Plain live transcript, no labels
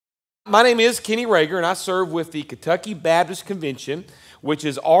My name is Kenny Rager, and I serve with the Kentucky Baptist Convention, which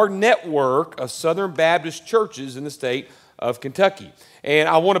is our network of Southern Baptist churches in the state of Kentucky. And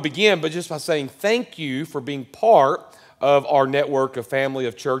I want to begin just by saying thank you for being part of our network of family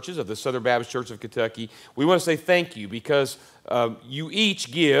of churches of the Southern Baptist Church of Kentucky. We want to say thank you because you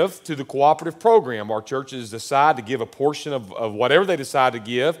each give to the cooperative program. Our churches decide to give a portion of whatever they decide to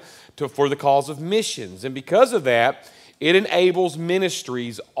give for the cause of missions. And because of that, it enables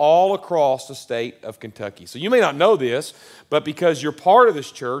ministries all across the state of Kentucky. So you may not know this, but because you're part of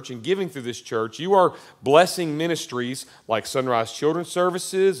this church and giving through this church, you are blessing ministries like Sunrise Children's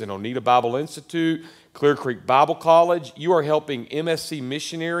Services and Oneida Bible Institute, Clear Creek Bible College. You are helping MSC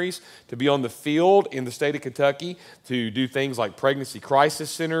missionaries to be on the field in the state of Kentucky to do things like pregnancy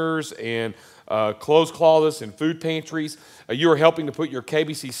crisis centers and clothes closets and food pantries. You are helping to put your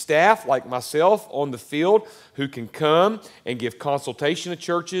KBC staff, like myself, on the field who can come and give consultation to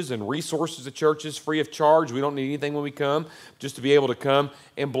churches and resources to churches free of charge. We don't need anything when we come, just to be able to come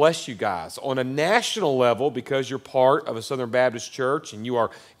and bless you guys. On a national level, because you're part of a Southern Baptist church and you are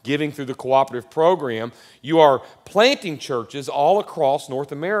giving through the cooperative program, you are planting churches all across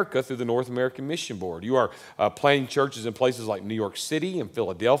North America through the North American Mission Board. You are planting churches in places like New York City and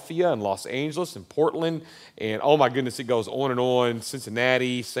Philadelphia and Los Angeles and Portland, and oh my goodness, it goes on and on,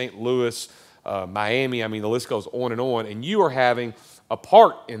 Cincinnati, St. Louis, Miami. I mean, the list goes on, and you are having a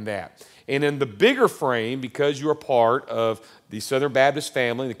part in that. And in the bigger frame, because you are part of the Southern Baptist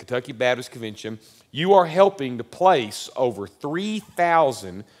family, the Kentucky Baptist Convention, you are helping to place over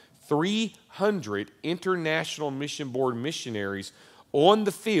 3,300 International Mission Board missionaries on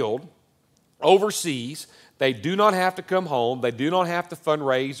the field overseas. They do not have to come home. They do not have to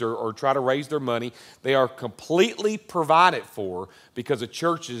fundraise or try to raise their money. They are completely provided for because of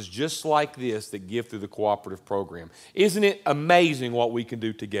churches just like this that give through the cooperative program. Isn't it amazing what we can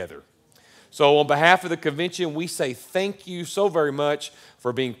do together? So on behalf of the convention, we say thank you so very much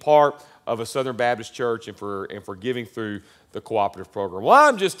for being part of a Southern Baptist church and for giving through the cooperative program. Well,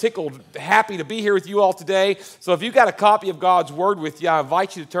 I'm just happy to be here with you all today. So if you've got a copy of God's Word with you, I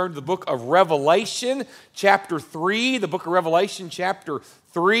invite you to turn to the book of Revelation, chapter 3, the book of Revelation, chapter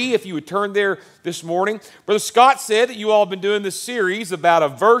 3, if you would turn there this morning. Brother Scott said that you all have been doing this series about a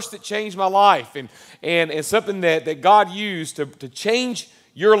verse that changed my life and something that God used to change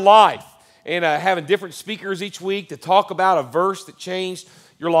your life, and having different speakers each week to talk about a verse that changed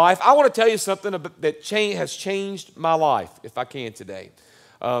your life. I want to tell you something that has changed my life, if I can today.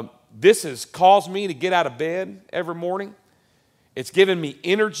 This has caused me to get out of bed every morning. It's given me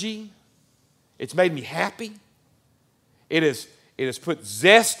energy. It's made me happy. It has put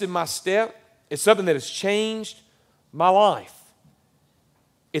zest in my step. It's something that has changed my life.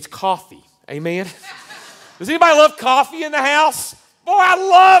 It's coffee. Amen? Does anybody love coffee in the house? Boy, I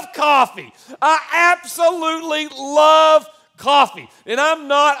love coffee. I absolutely love coffee. And I'm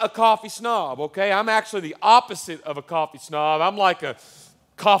not a coffee snob, okay? I'm actually the opposite of a coffee snob. I'm like a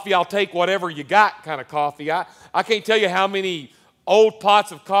coffee, I'll take whatever you got kind of coffee. I can't tell you how many old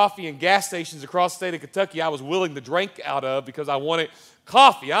pots of coffee in gas stations across the state of Kentucky I was willing to drink out of because I wanted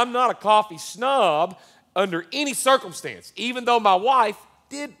coffee. I'm not a coffee snob under any circumstance, even though my wife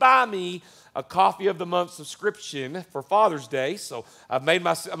did buy me a Coffee of the Month subscription for Father's Day. So I've made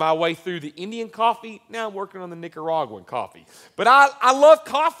my way through the Indian coffee. Now I'm working on the Nicaraguan coffee. But I love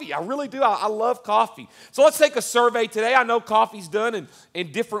coffee. I really do. I love coffee. So let's take a survey today. I know coffee's done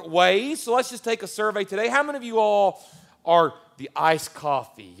in different ways. So let's just take a survey today. How many of you all are the iced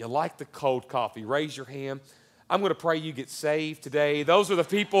coffee? You like the cold coffee? Raise your hand. I'm going to pray you get saved today. Those are the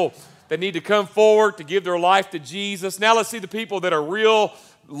people that need to come forward to give their life to Jesus. Now let's see the people that are real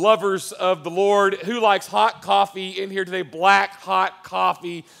lovers of the Lord. Who likes hot coffee in here today? Black hot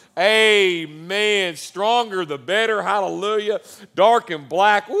coffee. Amen. Stronger the better. Hallelujah. Dark and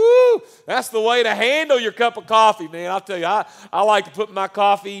black. Woo! That's the way to handle your cup of coffee, man. I'll tell you, I like to put my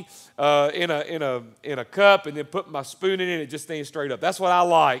coffee in a cup and then put my spoon in it and it just stands straight up. That's what I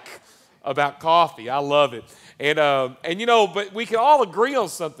like about coffee. I love it. And you know, but we can all agree on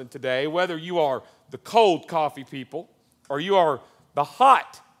something today, whether you are the cold coffee people or you are the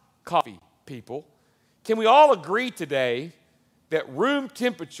hot coffee people. Can we all agree today that room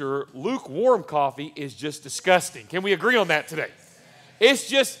temperature lukewarm coffee is just disgusting? Can we agree on that today? It's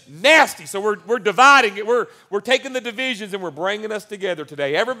just nasty. So we're dividing it. We're taking the divisions and we're bringing us together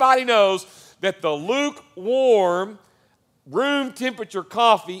today. Everybody knows that the lukewarm room temperature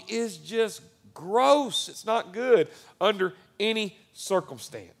coffee is just gross. It's not good under any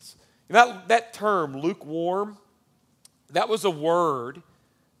circumstance. That term, lukewarm, that was a word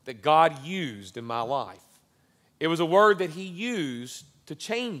that God used in my life. It was a word that He used to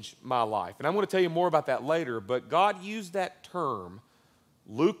change my life. And I'm going to tell you more about that later, but God used that term,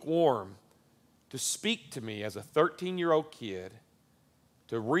 lukewarm, to speak to me as a 13-year-old kid,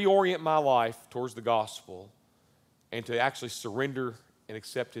 to reorient my life towards the gospel, and to actually surrender and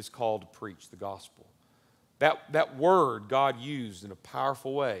accept his call to preach the gospel. That word God used in a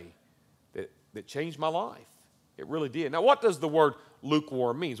powerful way that changed my life. It really did. Now, what does the word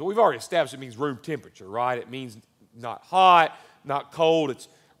lukewarm mean? Well, we've already established it means room temperature, right? It means not hot, not cold. It's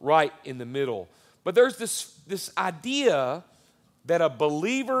right in the middle. But there's this idea that a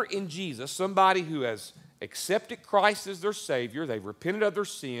believer in Jesus, somebody who has accepted Christ as their Savior, they've repented of their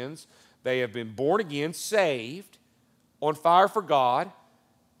sins, they have been born again, saved, on fire for God,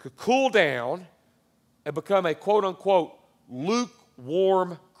 could cool down and become a quote-unquote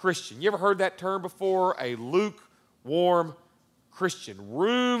lukewarm Christian. You ever heard that term before? A lukewarm Christian.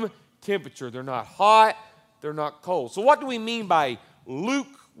 Room temperature. They're not hot, they're not cold. So what do we mean by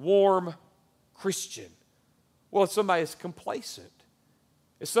lukewarm Christian? Well, it's somebody that's complacent.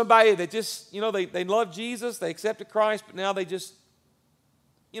 It's somebody that just, they love Jesus, they accepted Christ, but now they just,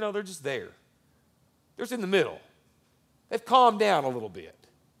 they're just there. They're just in the middle. They've calmed down a little bit.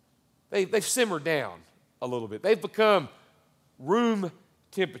 They've simmered down a little bit. They've become room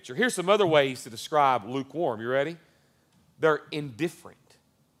temperature. Here's some other ways to describe lukewarm. You ready? They're indifferent.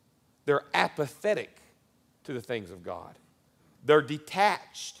 They're apathetic to the things of God. They're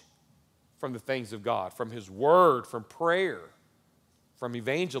detached from the things of God, from His Word, from prayer, from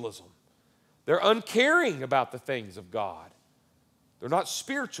evangelism. They're uncaring about the things of God. They're not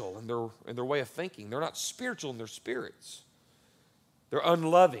spiritual in their way of thinking. They're not spiritual in their spirits. They're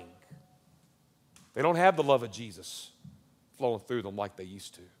unloving. They don't have the love of Jesus flowing through them like they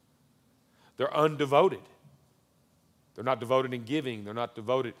used to. They're undevoted. They're not devoted in giving. They're not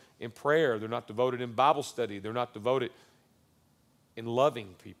devoted in prayer. They're not devoted in Bible study. They're not devoted in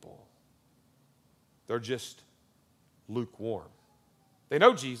loving people. They're just lukewarm. They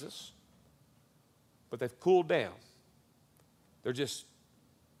know Jesus, but they've cooled down. They're just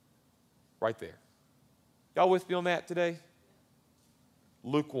right there. Y'all with me on that today?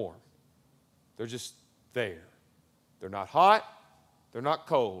 Lukewarm. They're just there. They're not hot. They're not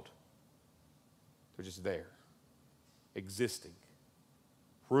cold. They're just there, existing.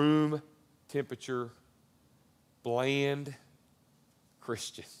 Room temperature, bland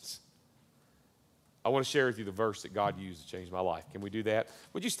Christians. I want to share with you the verse that God used to change my life. Can we do that?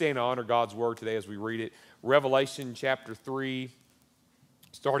 Would you stand and honor God's word today as we read it? Revelation chapter 3,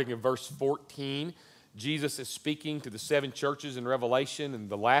 starting in verse 14. Jesus is speaking to the 7 churches in Revelation, and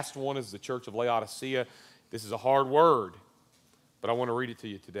the last one is the church of Laodicea. This is a hard word, but I want to read it to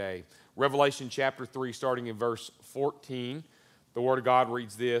you today. Revelation chapter 3, starting in verse 14. The word of God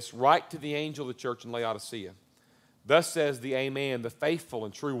reads this: "Write to the angel of the church in Laodicea. Thus says the Amen, the faithful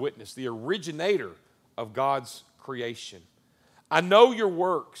and true witness, the originator of God's creation. I know your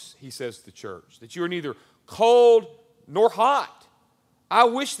works," he says to the church, "that you are neither cold nor hot. I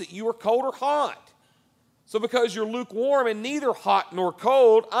wish that you were cold or hot. So because you're lukewarm and neither hot nor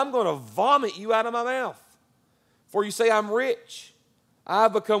cold, I'm going to vomit you out of my mouth. For you say, I'm rich. I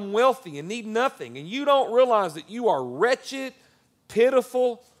have become wealthy and need nothing. And you don't realize that you are wretched,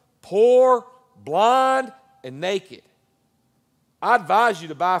 pitiful, poor, blind, and naked. I advise you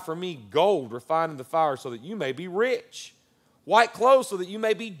to buy from me gold refined in the fire so that you may be rich, white clothes so that you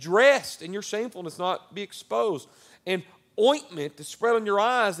may be dressed and your shamefulness not be exposed, and ointment to spread on your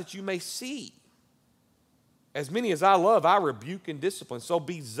eyes that you may see. As many as I love, I rebuke and discipline. So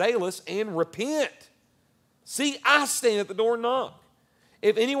be zealous and repent. See, I stand at the door and knock.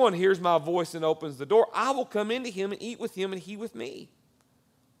 If anyone hears my voice and opens the door, I will come into him and eat with him and he with me.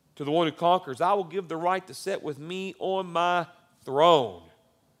 To the one who conquers, I will give the right to sit with me on my throne,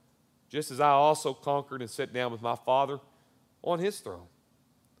 just as I also conquered and sat down with my Father on his throne.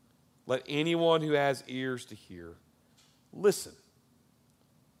 Let anyone who has ears to hear listen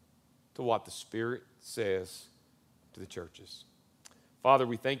to what the Spirit says to the churches." Father,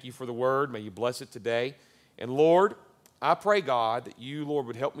 we thank you for the word. May you bless it today. And Lord, I pray, God, that you, Lord,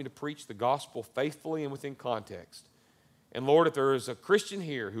 would help me to preach the gospel faithfully and within context. And Lord, if there is a Christian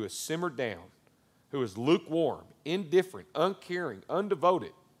here who is simmered down, who is lukewarm, indifferent, uncaring,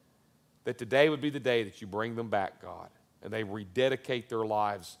 undevoted, that today would be the day that you bring them back, God, and they rededicate their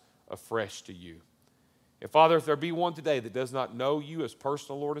lives afresh to you. And Father, if there be one today that does not know you as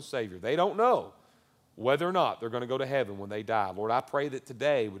personal Lord and Savior, they don't know whether or not they're going to go to heaven when they die. Lord, I pray that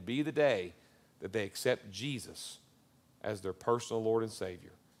today would be the day that they accept Jesus as their personal Lord and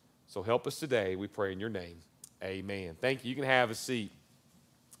Savior. So help us today, we pray in your name. Amen. Thank you. You can have a seat.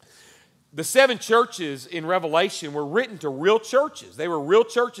 The 7 churches in Revelation were written to real churches. They were real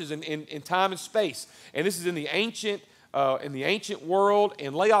churches in time and space. And this is in the ancient world.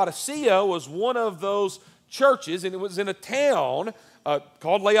 And Laodicea was one of those churches, and it was in a town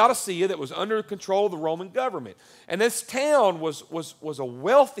called Laodicea that was under control of the Roman government. And this town was a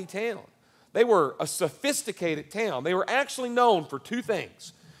wealthy town. They were a sophisticated town. They were actually known for 2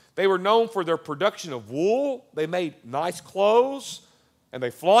 things. They were known for their production of wool. They made nice clothes, and they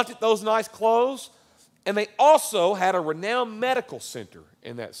flaunted those nice clothes. And they also had a renowned medical center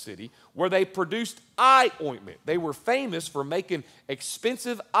in that city where they produced eye ointment. They were famous for making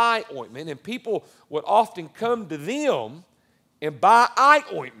expensive eye ointment, and people would often come to them and buy eye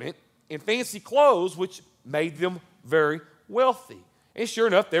ointment and fancy clothes, which made them very wealthy. And sure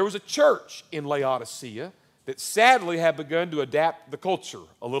enough, there was a church in Laodicea that sadly had begun to adapt the culture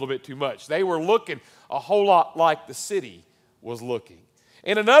a little bit too much. They were looking a whole lot like the city was looking.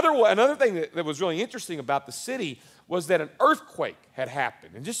 And another thing that was really interesting about the city was that an earthquake had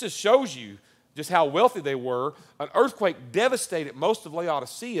happened. And just shows you just how wealthy they were, an earthquake devastated most of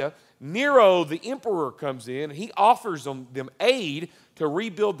Laodicea. Nero, the emperor, comes in, and he offers them aid to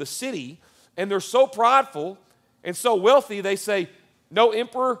rebuild the city. And they're so prideful and so wealthy, they say, "No,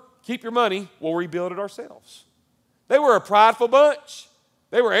 emperor, keep your money, we'll rebuild it ourselves." They were a prideful bunch.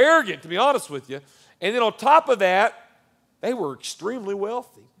 They were arrogant, to be honest with you. And then on top of that, they were extremely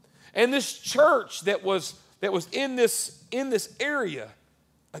wealthy. And this church that was in this area,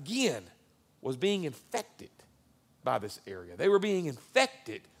 again, was being infected by this area. They were being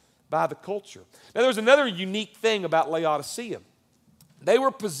infected by the culture. Now, there's another unique thing about Laodicea. They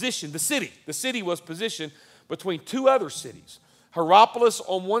were positioned, the city was positioned between 2 other cities, Hierapolis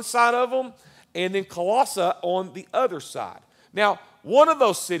on one side of them, and then Colossae on the other side. Now, one of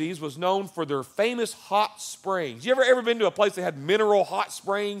those cities was known for their famous hot springs. You ever been to a place that had mineral hot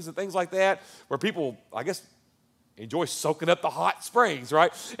springs and things like that, where people, I guess, enjoy soaking up the hot springs,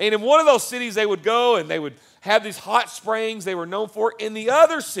 right? And in one of those cities, they would go and they would have these hot springs they were known for. In the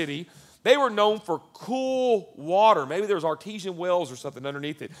other city, they were known for cool water. Maybe there was artesian wells or something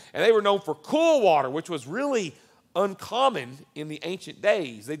underneath it. And they were known for cool water, which was really uncommon in the ancient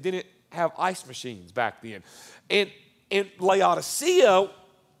days. They didn't have ice machines back then. And in Laodicea,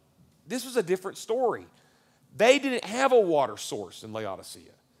 this was a different story. They didn't have a water source in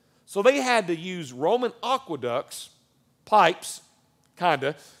Laodicea. So they had to use Roman aqueducts, pipes,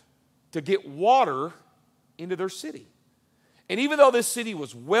 to get water into their city. And even though this city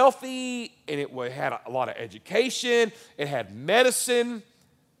was wealthy and it had a lot of education, it had medicine,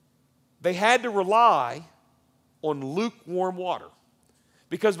 they had to rely on lukewarm water.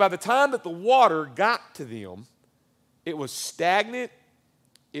 Because by the time that the water got to them, it was stagnant,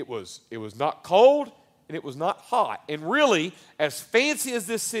 it was not cold, and it was not hot. And really, as fancy as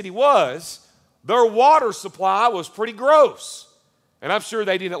this city was, their water supply was pretty gross. And I'm sure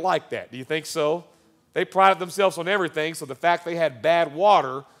they didn't like that. Do you think so? They prided themselves on everything, so the fact they had bad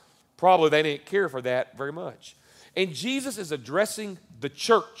water, probably they didn't care for that very much. And Jesus is addressing the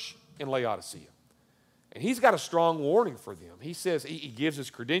church in Laodicea. And he's got a strong warning for them. He says, he gives his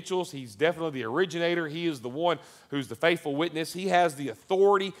credentials. He's definitely the originator. He is the one who's the faithful witness. He has the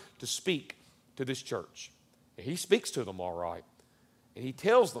authority to speak to this church. And he speaks to them all right. And he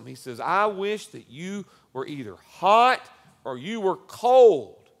tells them, he says, "I wish that you were either hot or you were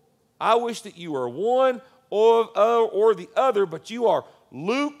cold. I wish that you were one or the other, but you are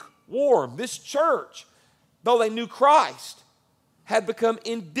lukewarm." This church, though they knew Christ, had become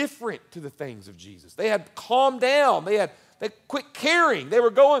indifferent to the things of Jesus. They had calmed down. They quit caring. They were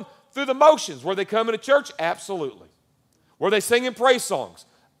going through the motions. Were they coming to church? Absolutely. Were they singing praise songs?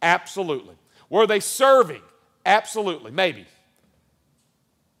 Absolutely. Were they serving? Absolutely. Maybe.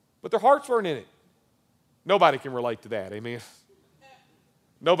 But their hearts weren't in it. Nobody can relate to that. Amen.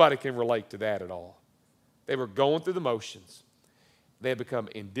 Nobody can relate to that at all. They were going through the motions. They had become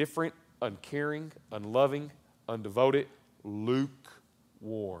indifferent, uncaring, unloving, undevoted,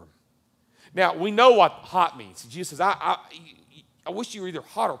 lukewarm. Now, we know what hot means. Jesus says, I wish you were either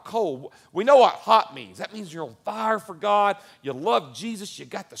hot or cold. We know what hot means. That means you're on fire for God. You love Jesus. You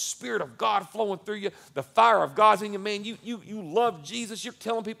got the Spirit of God flowing through you. The fire of God's in you. Man, you love Jesus. You're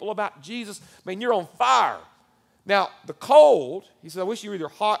telling people about Jesus. Man, you're on fire. Now, the cold, he says, I wish you were either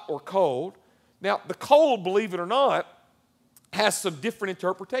hot or cold. Now, the cold, believe it or not, has some different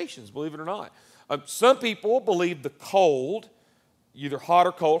interpretations, believe it or not. Some people believe the cold, either hot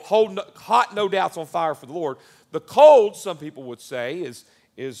or cold, hot, no doubt's on fire for the Lord. The cold, some people would say,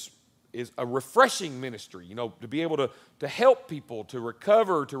 is a refreshing ministry, to be able to help people, to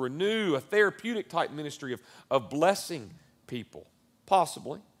recover, to renew, a therapeutic type ministry of blessing people,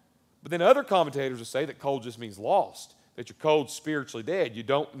 possibly. But then other commentators will say that cold just means lost, that you're cold, spiritually dead. You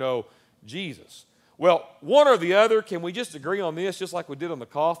don't know Jesus. Well, one or the other, can we just agree on this, just like we did on the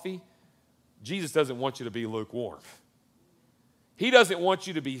coffee? Jesus doesn't want you to be lukewarm. He doesn't want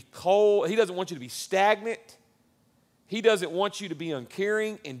you to be cold. He doesn't want you to be stagnant. He doesn't want you to be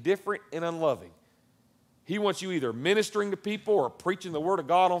uncaring, indifferent, and unloving. He wants you either ministering to people or preaching the Word of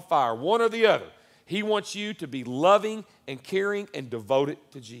God on fire, one or the other. He wants you to be loving and caring and devoted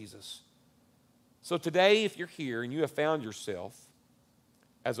to Jesus. So today, if you're here and you have found yourself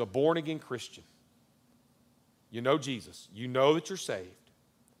as a born-again Christian, you know Jesus, you know that you're saved,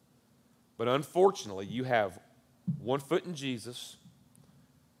 but unfortunately, you have one foot in Jesus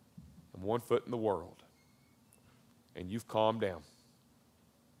and one foot in the world, and you've calmed down.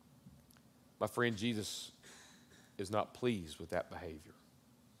 My friend, Jesus is not pleased with that behavior.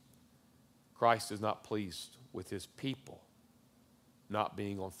 Christ is not pleased with his people not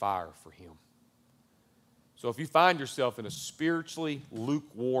being on fire for him. So if you find yourself in a spiritually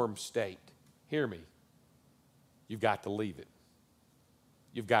lukewarm state, hear me, you've got to leave it.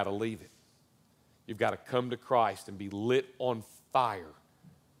 You've got to leave it. You've got to come to Christ and be lit on fire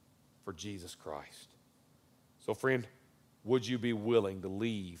for Jesus Christ. So friend, would you be willing to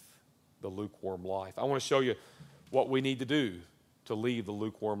leave the lukewarm life? I want to show you what we need to do to leave the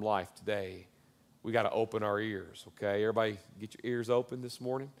lukewarm life today. We got to open our ears, okay? Everybody get your ears open this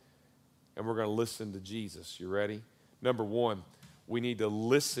morning, and we're going to listen to Jesus. You ready? Number one, we need to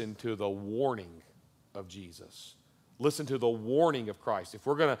listen to the warning of Jesus. Listen to the warning of Christ. If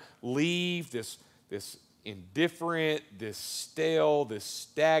we're going to leave this indifferent, this stale, this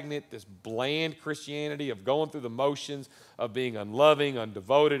stagnant, this bland Christianity of going through the motions, of being unloving,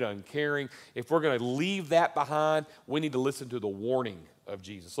 undevoted, uncaring, if we're going to leave that behind, we need to listen to the warning of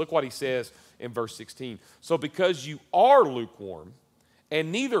Jesus. Look what he says in verse 16. So because you are lukewarm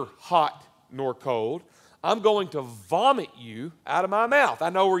and neither hot nor cold, I'm going to vomit you out of my mouth.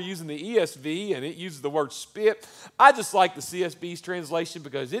 I know we're using the ESV and it uses the word spit. I just like the CSB's translation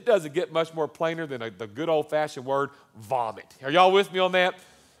because it doesn't get much more plainer than the good old-fashioned word vomit. Are y'all with me on that?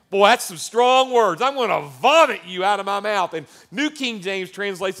 Boy, that's some strong words. I'm going to vomit you out of my mouth. And New King James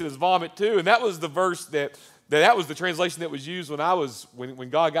translates it as vomit too, and that was the verse that was the translation that was used when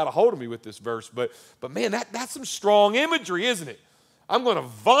God got a hold of me with this verse. But man, that's some strong imagery, isn't it? I'm going to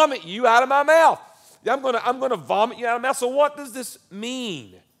vomit you out of my mouth. I'm going to vomit you out of my mouth. So what does this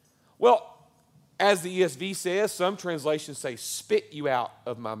mean? Well, as the ESV says, some translations say spit you out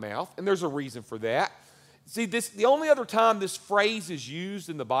of my mouth, and there's a reason for that. See, the only other time this phrase is used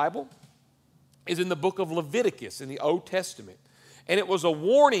in the Bible is in the book of Leviticus in the Old Testament. And it was a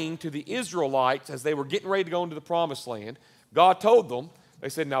warning to the Israelites as they were getting ready to go into the promised land. God told them, they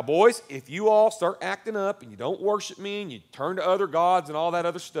said, now boys, if you all start acting up and you don't worship me and you turn to other gods and all that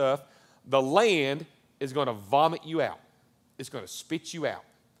other stuff, the land is going to vomit you out. It's going to spit you out.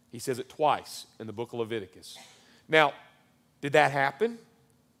 He says it twice in the book of Leviticus. Now, did that happen?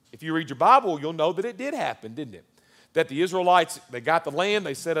 If you read your Bible, you'll know that it did happen, didn't it? That the Israelites, they got the land,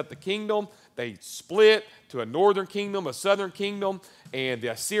 they set up the kingdom, they split to a northern kingdom, a southern kingdom, and the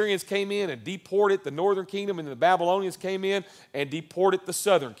Assyrians came in and deported the northern kingdom, and the Babylonians came in and deported the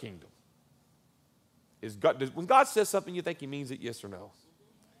southern kingdom. When God says something, you think he means it, yes or no?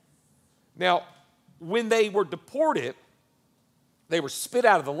 Now, when they were deported, they were spit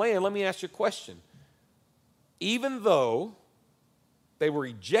out of the land. Let me ask you a question. Even though they were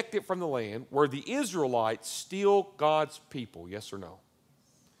ejected from the land, were the Israelites still God's people, yes or no?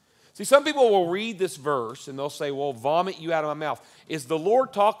 See, some people will read this verse and they'll say, well, vomit you out of my mouth. Is the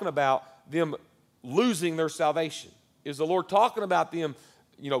Lord talking about them losing their salvation? Is the Lord talking about them,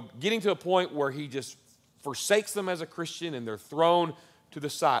 getting to a point where he just forsakes them as a Christian and they're thrown to the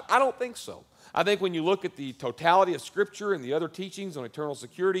side? I don't think so. I think when you look at the totality of Scripture and the other teachings on eternal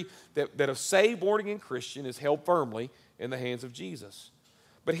security, that a saved, born-again Christian is held firmly in the hands of Jesus.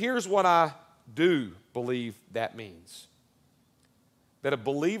 But here's what I do believe that means. That a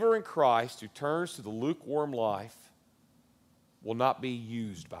believer in Christ who turns to the lukewarm life will not be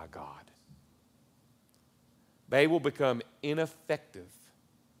used by God. They will become ineffective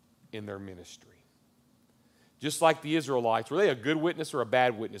in their ministry. Just like the Israelites, were they a good witness or a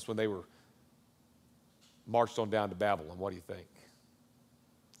bad witness when they were marched on down to Babylon? What do you think?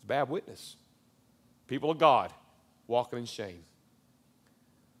 It's a bad witness. People of God walking in shame.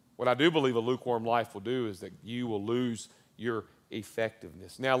 What I do believe a lukewarm life will do is that you will lose your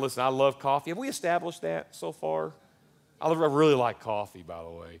effectiveness. Now, listen, I love coffee. Have we established that so far? I really like coffee, by the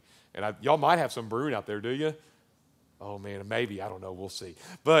way. And y'all might have some brewing out there, do you? Oh, man, maybe. I don't know. We'll see.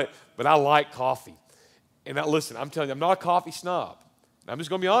 But I like coffee. And now, listen, I'm telling you, I'm not a coffee snob. I'm just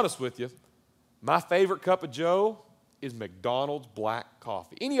going to be honest with you. My favorite cup of joe is McDonald's black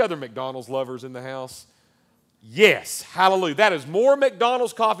coffee. Any other McDonald's lovers in the house? Yes, hallelujah. That is more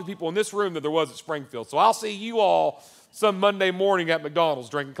McDonald's coffee people in this room than there was at Springfield. So I'll see you all some Monday morning at McDonald's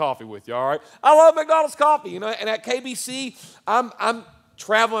drinking coffee with you, all right? I love McDonald's coffee, you know, and at KBC, I'm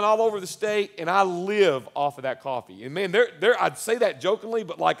traveling all over the state, and I live off of that coffee. And man, I'd say that jokingly,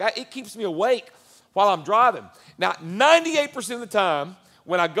 but like it keeps me awake while I'm driving. Now, 98% of the time,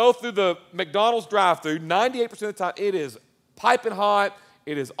 when I go through the McDonald's drive-thru, 98% of the time, it is piping hot,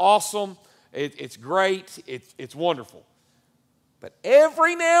 it is awesome, it's great, it's wonderful. But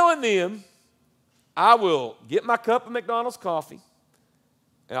every now and then, I will get my cup of McDonald's coffee,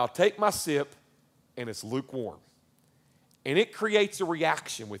 and I'll take my sip, and it's lukewarm. And it creates a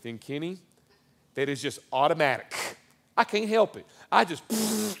reaction within Kenny that is just automatic. I can't help it. I just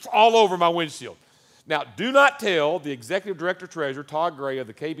all over my windshield. Now, do not tell the executive director treasurer, Todd Gray of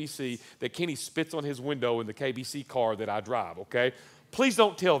the KBC, that Kenny spits on his window in the KBC car that I drive, okay? Please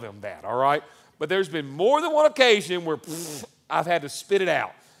don't tell them that, all right? But there's been more than one occasion where I've had to spit it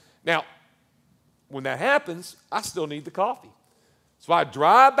out. Now, when that happens, I still need the coffee. So I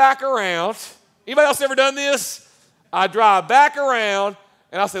drive back around. Anybody else ever done this? I drive back around,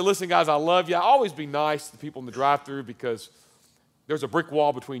 and I say, listen, guys, I love you. I always be nice to the people in the drive-thru because there's a brick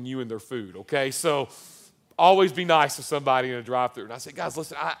wall between you and their food, okay? So always be nice to somebody in a drive-thru. And I say, guys,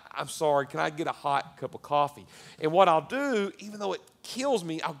 listen, I'm sorry. Can I get a hot cup of coffee? And what I'll do, even though it kills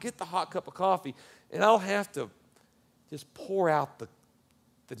me, I'll get the hot cup of coffee, and I'll have to just pour out the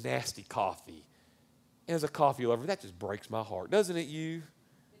nasty coffee. And as a coffee lover, that just breaks my heart. Doesn't it, you?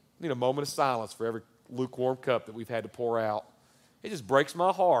 I need a moment of silence for every lukewarm cup that we've had to pour out. It just breaks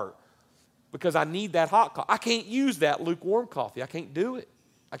my heart because I need that hot coffee. I can't use that lukewarm coffee. I can't do it.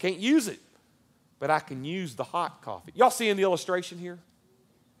 I can't use it. But I can use the hot coffee. Y'all seeing the illustration here?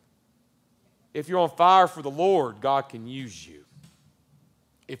 If you're on fire for the Lord, God can use you.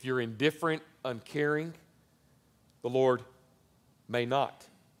 If you're indifferent, uncaring, the Lord may not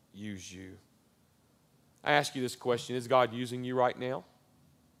use you. I ask you this question, is God using you right now?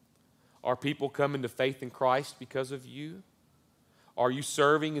 Are people coming to faith in Christ because of you? Are you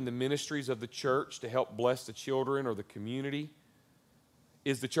serving in the ministries of the church to help bless the children or the community?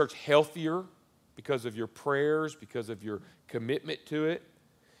 Is the church healthier because of your prayers, because of your commitment to it?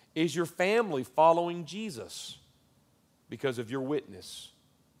 Is your family following Jesus because of your witness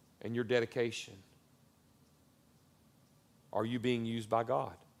and your dedication? Are you being used by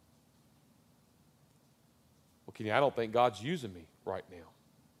God? Well, Kenny, I don't think God's using me right now.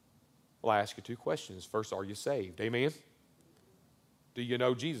 Well, I ask you two questions. First, are you saved? Amen? Do you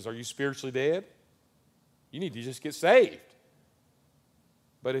know Jesus? Are you spiritually dead? You need to just get saved.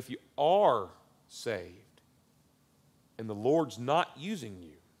 But if you are saved and the Lord's not using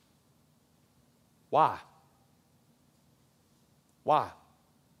you, why? Why?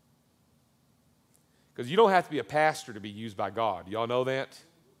 Because you don't have to be a pastor to be used by God. Y'all know that?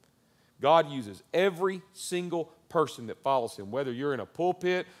 God uses every single person that follows him, whether you're in a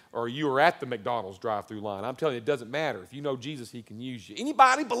pulpit or you are at the McDonald's drive-thru line. I'm telling you, it doesn't matter. If you know Jesus, he can use you.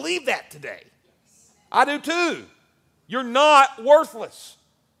 Anybody believe that today? I do too. You're not worthless.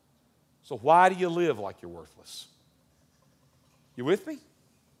 So why do you live like you're worthless? You with me?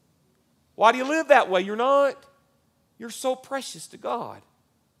 Why do you live that way? You're not. You're so precious to God.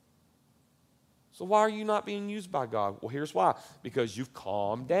 So why are you not being used by God? Well, here's why. Because you've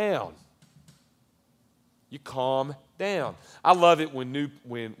calmed down. You calm down. I love it when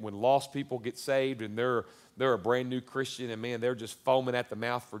lost people get saved and they're a brand new Christian and man, they're just foaming at the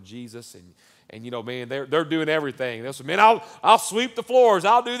mouth for Jesus and you know, man, they're doing everything. They'll say, man, I'll sweep the floors,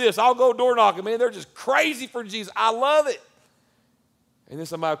 I'll do this, I'll go door knocking. Man, they're just crazy for Jesus. I love it. And then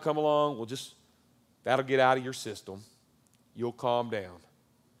somebody will come along, well, just that'll get out of your system. You'll calm down.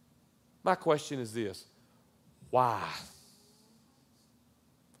 My question is this: why?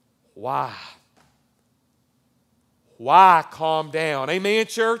 Why? Why calm down? Amen,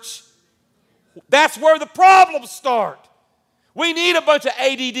 church? That's where the problems start. We need a bunch of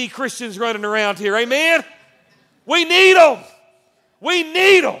ADD Christians running around here. Amen? We need them. We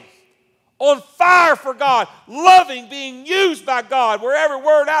need them. On fire for God, loving, being used by God, where every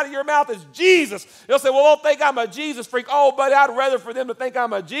word out of your mouth is Jesus. They'll say, well, don't think I'm a Jesus freak. Oh, buddy, I'd rather for them to think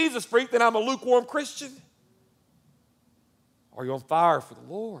I'm a Jesus freak than I'm a lukewarm Christian. Are you on fire for the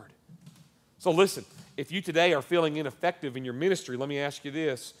Lord? So listen, if you today are feeling ineffective in your ministry, let me ask you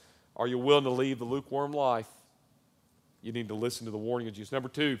this. Are you willing to leave the lukewarm life? You need to listen to the warning of Jesus. Number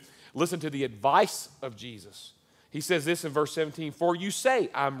two, listen to the advice of Jesus. He says this in verse 17, for you say,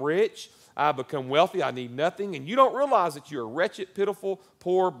 I'm rich, I have become wealthy. I need nothing. And you don't realize that you are wretched, pitiful,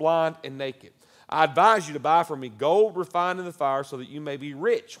 poor, blind, and naked. I advise you to buy from me gold refined in the fire so that you may be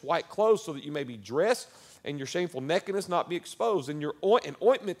rich, white clothes so that you may be dressed, and your shameful nakedness not be exposed, and an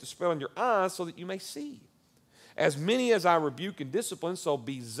ointment to spread on your eyes so that you may see. As many as I rebuke and discipline, so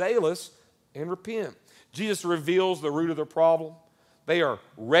be zealous and repent. Jesus reveals the root of their problem. They are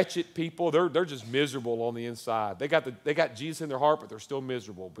wretched people. They're just miserable on the inside. They got Jesus in their heart, but they're still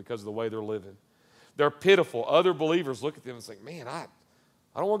miserable because of the way they're living. They're pitiful. Other believers look at them and say, man, I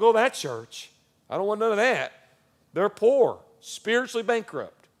don't want to go to that church. I don't want none of that. They're poor, spiritually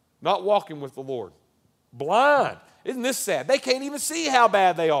bankrupt, not walking with the Lord. Blind. Isn't this sad? They can't even see how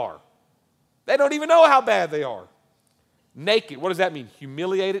bad they are. They don't even know how bad they are. Naked. What does that mean?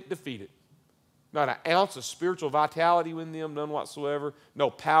 Humiliated, defeated. Not an ounce of spiritual vitality in them, none whatsoever. No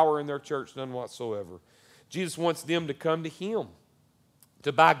power in their church, none whatsoever. Jesus wants them to come to Him,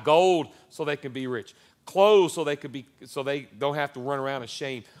 to buy gold so they can be rich, clothes so they don't have to run around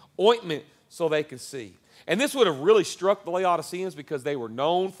ashamed, ointment so they can see. And this would have really struck the Laodiceans because they were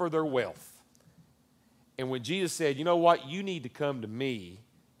known for their wealth. And when Jesus said, you know what, you need to come to me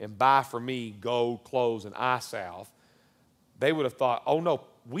and buy for me gold, clothes, and eye salve, they would have thought, oh no,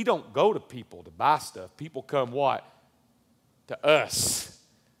 we don't go to people to buy stuff. People come what? To us.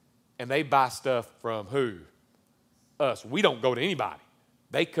 And they buy stuff from who? Us. We don't go to anybody.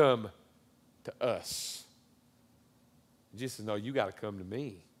 They come to us. Jesus says, no, you got to come to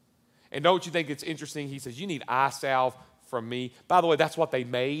me. And don't you think it's interesting? He says, you need eye salve from me. By the way, that's what they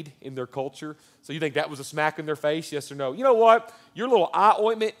made in their culture. So you think that was a smack in their face? Yes or no? You know what? Your little eye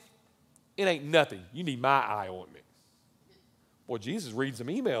ointment, it ain't nothing. You need my eye ointment. Boy, Jesus reading some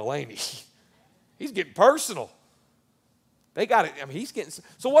email, ain't he? He's getting personal. They got it. I mean, he's getting.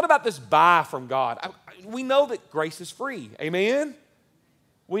 So what about this buy from God? We know that grace is free. Amen?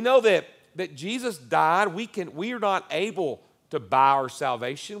 We know that Jesus died. We are not able to buy our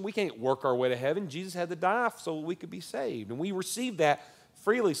salvation. We can't work our way to heaven. Jesus had to die so we could be saved. And we received that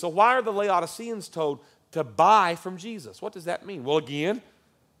freely. So why are the Laodiceans told to buy from Jesus? What does that mean? Well, again,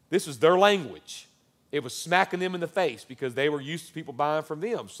 this was their language. It was smacking them in the face because they were used to people buying from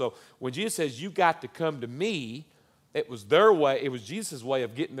them. So when Jesus says, you've got to come to me, it was their way, it was Jesus' way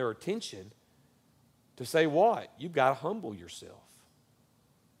of getting their attention to say what? You've got to humble yourself.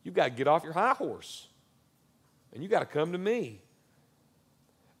 You've got to get off your high horse. And you got to come to me.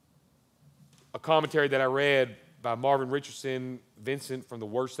 A commentary that I read by Marvin Richardson Vincent from the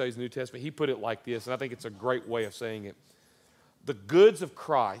Word Studies of the New Testament, he put it like this, and I think it's a great way of saying it. The goods of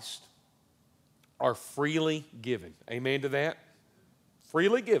Christ are freely given. Amen to that?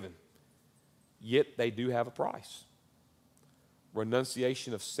 Freely given. Yet they do have a price.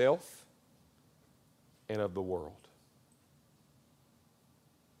 Renunciation of self and of the world.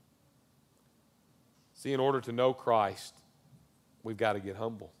 See, in order to know Christ, we've got to get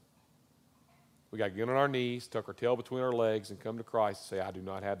humble. We've got to get on our knees, tuck our tail between our legs, and come to Christ and say, I do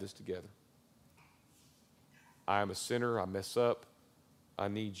not have this together. I am a sinner. I mess up. I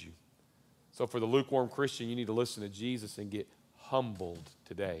need you. So for the lukewarm Christian, you need to listen to Jesus and get humbled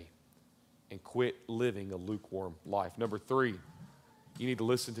today and quit living a lukewarm life. Number 3, you need to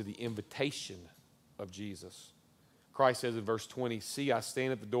listen to the invitation of Jesus. Christ says in verse 20, see, I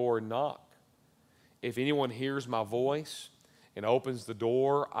stand at the door and knock. If anyone hears my voice and opens the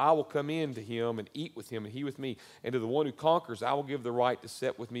door, I will come in to him and eat with him and he with me. And to the one who conquers, I will give the right to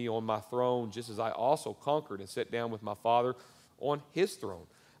sit with me on my throne, just as I also conquered and sat down with my Father on his throne.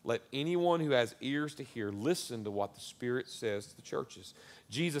 Let anyone who has ears to hear listen to what the Spirit says to the churches.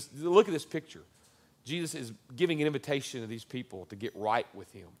 Jesus, look at this picture. Jesus is giving an invitation to these people to get right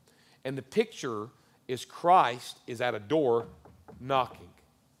with him. And the picture is Christ is at a door knocking.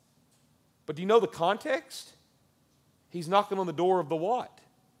 But do you know the context? He's knocking on the door of the what?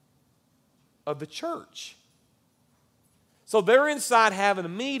 Of the church. So they're inside having a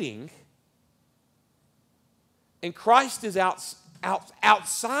meeting, and Christ is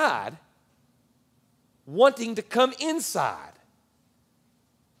outside wanting to come inside.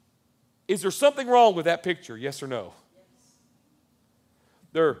 Is there something wrong with that picture? Yes or no? Yes.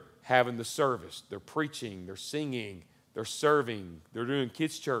 They're having the service. They're preaching. They're singing. They're serving. They're doing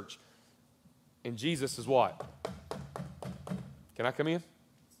kids' church. And Jesus is what? Can I come in?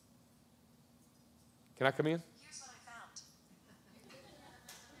 Can I come in? Here's what I found.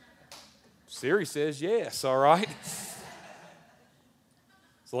 Siri says yes, all right.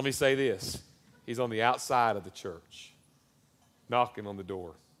 So let me say this. He's on the outside of the church, knocking on the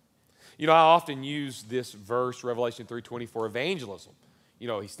door. You know, I often use this verse, Revelation 3:20, for evangelism.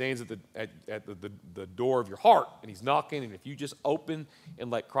 he stands at the door of your heart, and he's knocking, and if you just open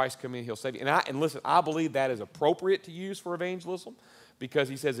and let Christ come in, he'll save you. And listen, I believe that is appropriate to use for evangelism, because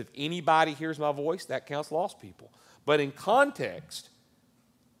he says if anybody hears my voice, that counts lost people. But in context,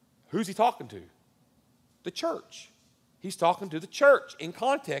 who's he talking to? The church. He's talking to the church. In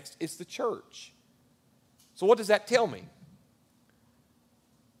context, it's the church. So what does that tell me?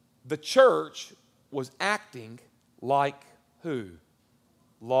 The church was acting like who?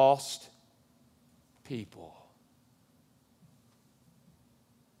 Lost people.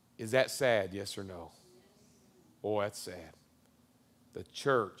 Is that sad, yes or no? Oh, that's sad. The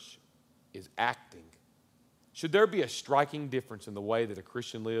church is acting. Should there be a striking difference in the way that a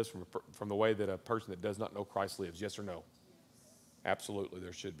Christian lives from the way that a person that does not know Christ lives, yes or no? Absolutely,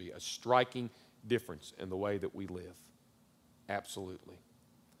 there should be a striking difference in the way that we live. Absolutely.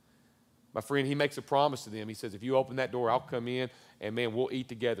 My friend, he makes a promise to them. He says, if you open that door, I'll come in, and man, we'll eat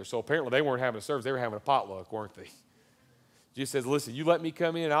together. So apparently they weren't having a service. They were having a potluck, weren't they? Jesus says, listen, you let me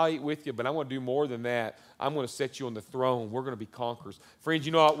come in, I'll eat with you, but I'm going to do more than that. I'm going to set you on the throne. We're going to be conquerors. Friends,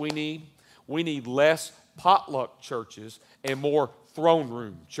 you know what we need? We need less potluck churches and more throne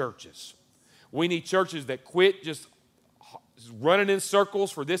room churches. We need churches that quit just running in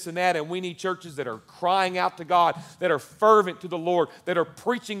circles for this and that, and we need churches that are crying out to God, that are fervent to the Lord, that are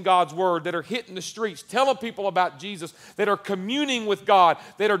preaching God's word, that are hitting the streets, telling people about Jesus, that are communing with God,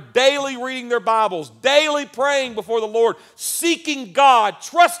 that are daily reading their Bibles, daily praying before the Lord, seeking God,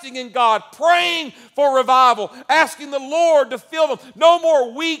 trusting in God, praying for revival, asking the Lord to fill them. No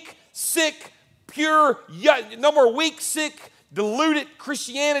more weak, sick, no more weak, sick, diluted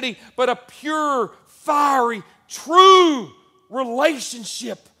Christianity, but a pure, fiery, true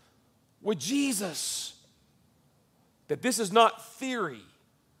relationship with Jesus. That this is not theory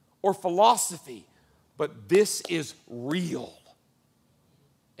or philosophy, but this is real.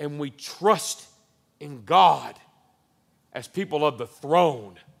 And we trust in God as people of the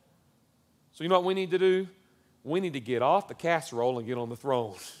throne. So you know what we need to do? We need to get off the casserole and get on the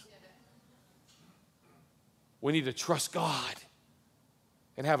throne. We need to trust God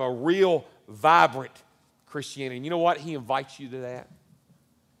and have a real, vibrant Christianity. And you know what? He invites you to that.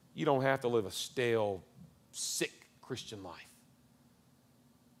 You don't have to live a stale, sick Christian life.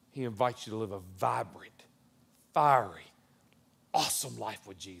 He invites you to live a vibrant, fiery, awesome life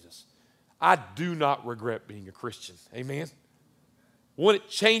with Jesus. I do not regret being a Christian. Amen? Wouldn't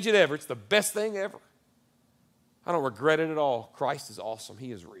change it ever. It's the best thing ever. I don't regret it at all. Christ is awesome.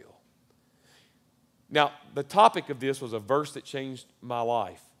 He is real. Now, the topic of this was a verse that changed my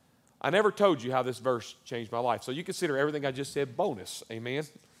life. I never told you how this verse changed my life. So you consider everything I just said bonus. Amen?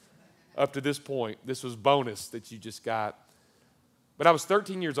 Up to this point, this was bonus that you just got. But I was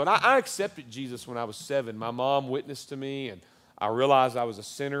 13 years old. I accepted Jesus when I was 7. My mom witnessed to me, and I realized I was a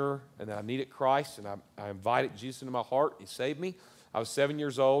sinner and that I needed Christ, and I invited Jesus into my heart. He saved me. I was 7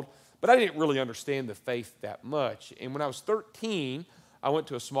 years old, but I didn't really understand the faith that much. And when I was 13, I went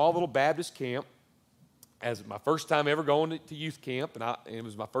to a small little Baptist camp as my first time ever going to youth camp, and it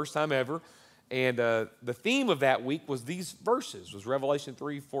was my first time ever. And the theme of that week was these verses, was Revelation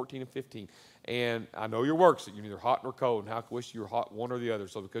 3, 14, and 15. And I know your works, that you're neither hot nor cold, and how I wish you were hot one or the other,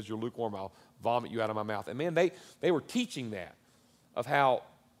 so because you're lukewarm, I'll vomit you out of my mouth. And man, they were teaching that, of how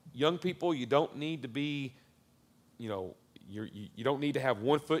young people, you don't need to be, you don't need to have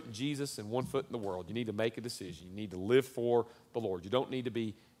one foot in Jesus and one foot in the world. You need to make a decision. You need to live for the Lord. You don't need to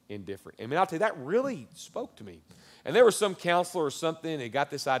be indifferent. And I'll tell you, that really spoke to me. And there was some counselor or something that got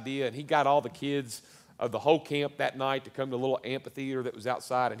this idea, and he got all the kids of the whole camp that night to come to a little amphitheater that was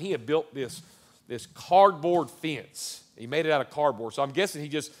outside, and he had built this cardboard fence. He made it out of cardboard. So I'm guessing he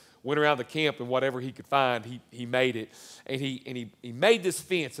just went around the camp and whatever he could find, he made it. And he made this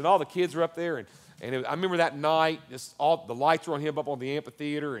fence, and all the kids were up there, and I remember that night, all the lights were on him up on the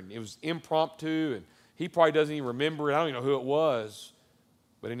amphitheater, and it was impromptu, and he probably doesn't even remember it. I don't even know who it was,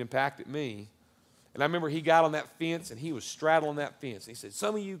 but it impacted me. And I remember he got on that fence, and he was straddling that fence. He said,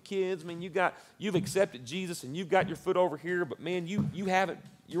 some of you kids, man, you've accepted Jesus, and you've got your foot over here, but man,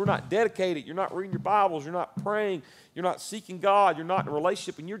 you're not dedicated. You're not reading your Bibles. You're not praying. You're not seeking God. You're not in a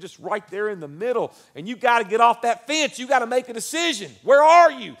relationship, and you're just right there in the middle, and you've got to get off that fence. You've got to make a decision. Where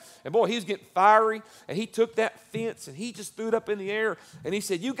are you? And boy, he was getting fiery, and he took that fence, and he just threw it up in the air, and he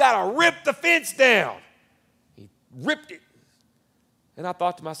said, you got to rip the fence down. He ripped it. And I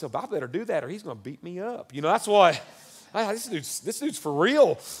thought to myself, I better do that or he's going to beat me up. That's why this dude's for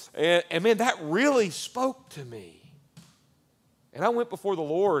real. And man, that really spoke to me. And I went before the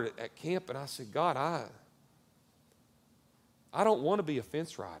Lord at camp and I said, God, I don't want to be a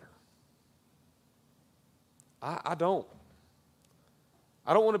fence rider. I don't.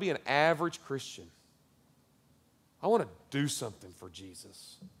 I don't want to be an average Christian. I want to do something for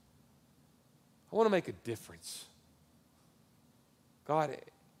Jesus. I want to make a difference. God,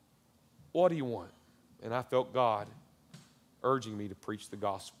 what do you want? And I felt God urging me to preach the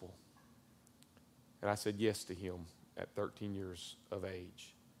gospel. And I said yes to him at 13 years of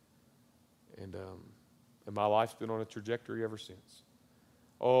age. And my life's been on a trajectory ever since.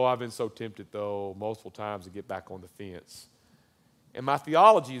 Oh, I've been so tempted, though, multiple times to get back on the fence. And my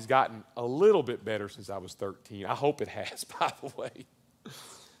theology has gotten a little bit better since I was 13. I hope it has, by the way.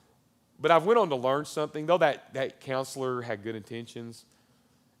 But I've went on to learn something. Though that counselor had good intentions,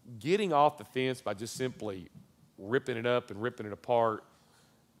 getting off the fence by just simply ripping it up and ripping it apart,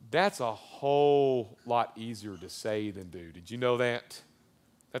 that's a whole lot easier to say than do. Did you know that?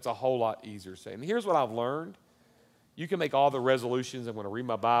 That's a whole lot easier to say. And here's what I've learned. You can make all the resolutions. I'm going to read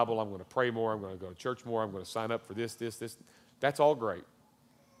my Bible. I'm going to pray more. I'm going to go to church more. I'm going to sign up for this. That's all great.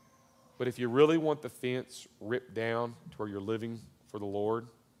 But if you really want the fence ripped down to where you're living for the Lord,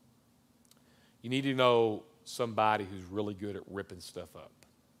 you need to know somebody who's really good at ripping stuff up.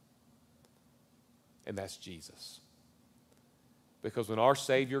 And that's Jesus. Because when our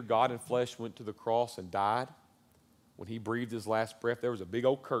Savior, God in flesh, went to the cross and died, when he breathed his last breath, there was a big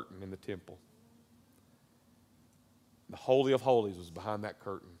old curtain in the temple. The Holy of Holies was behind that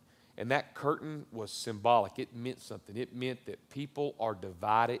curtain. And that curtain was symbolic. It meant something. It meant that people are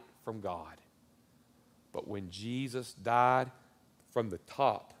divided from God. But when Jesus died, from the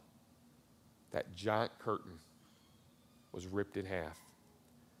top, that giant curtain was ripped in half.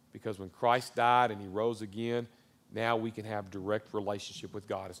 Because when Christ died and he rose again, now we can have direct relationship with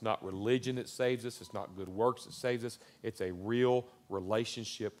God. It's not religion that saves us. It's not good works that saves us. It's a real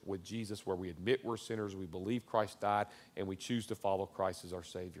relationship with Jesus where we admit we're sinners, we believe Christ died, and we choose to follow Christ as our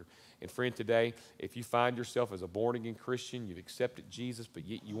Savior. And friend, today, if you find yourself as a born-again Christian, you've accepted Jesus, but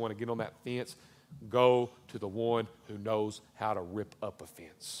yet you want to get on that fence, go to the one who knows how to rip up a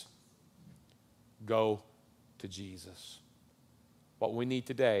fence. Go to Jesus. What we need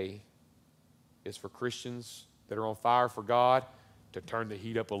today is for Christians that are on fire for God to turn the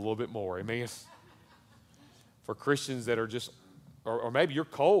heat up a little bit more. Amen? For Christians that are just, or maybe you're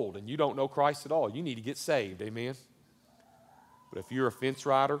cold and you don't know Christ at all. You need to get saved. Amen? But if you're a fence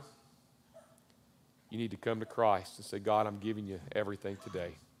rider, you need to come to Christ and say, God, I'm giving you everything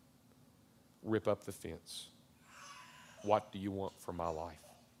today. Rip up the fence. What do you want from my life?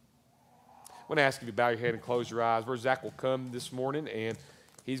 I want to ask you to bow your head and close your eyes. Where Zach will come this morning, and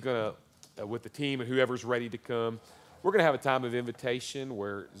he's going to, with the team and whoever's ready to come, we're going to have a time of invitation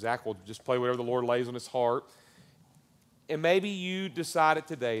where Zach will just play whatever the Lord lays on his heart. And maybe you decided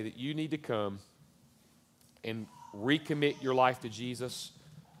today that you need to come and recommit your life to Jesus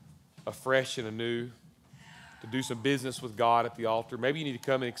afresh and anew, to do some business with God at the altar. Maybe you need to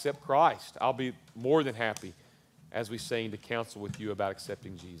come and accept Christ. I'll be more than happy, as we sing, to counsel with you about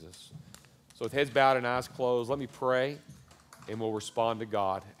accepting Jesus. So with heads bowed and eyes closed, let me pray, and we'll respond to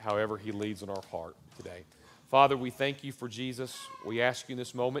God however he leads in our heart today. Father, we thank you for Jesus. We ask you in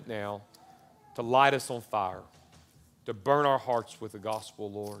this moment now to light us on fire, to burn our hearts with the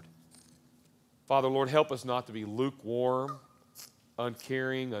gospel, Lord. Father, Lord, help us not to be lukewarm,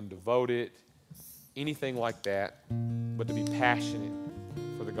 uncaring, undevoted, anything like that, but to be passionate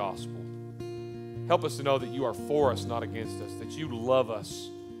for the gospel. Help us to know that you are for us, not against us, that you love us.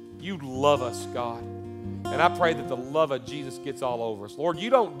 You love us, God. And I pray that the love of Jesus gets all over us. Lord, you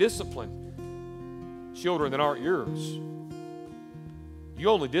don't discipline children that aren't yours. You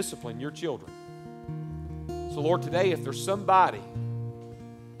only discipline your children. So, Lord, today, if there's somebody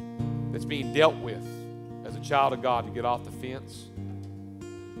that's being dealt with as a child of God to get off the fence,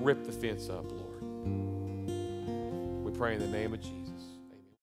 rip the fence up, Lord. We pray in the name of Jesus.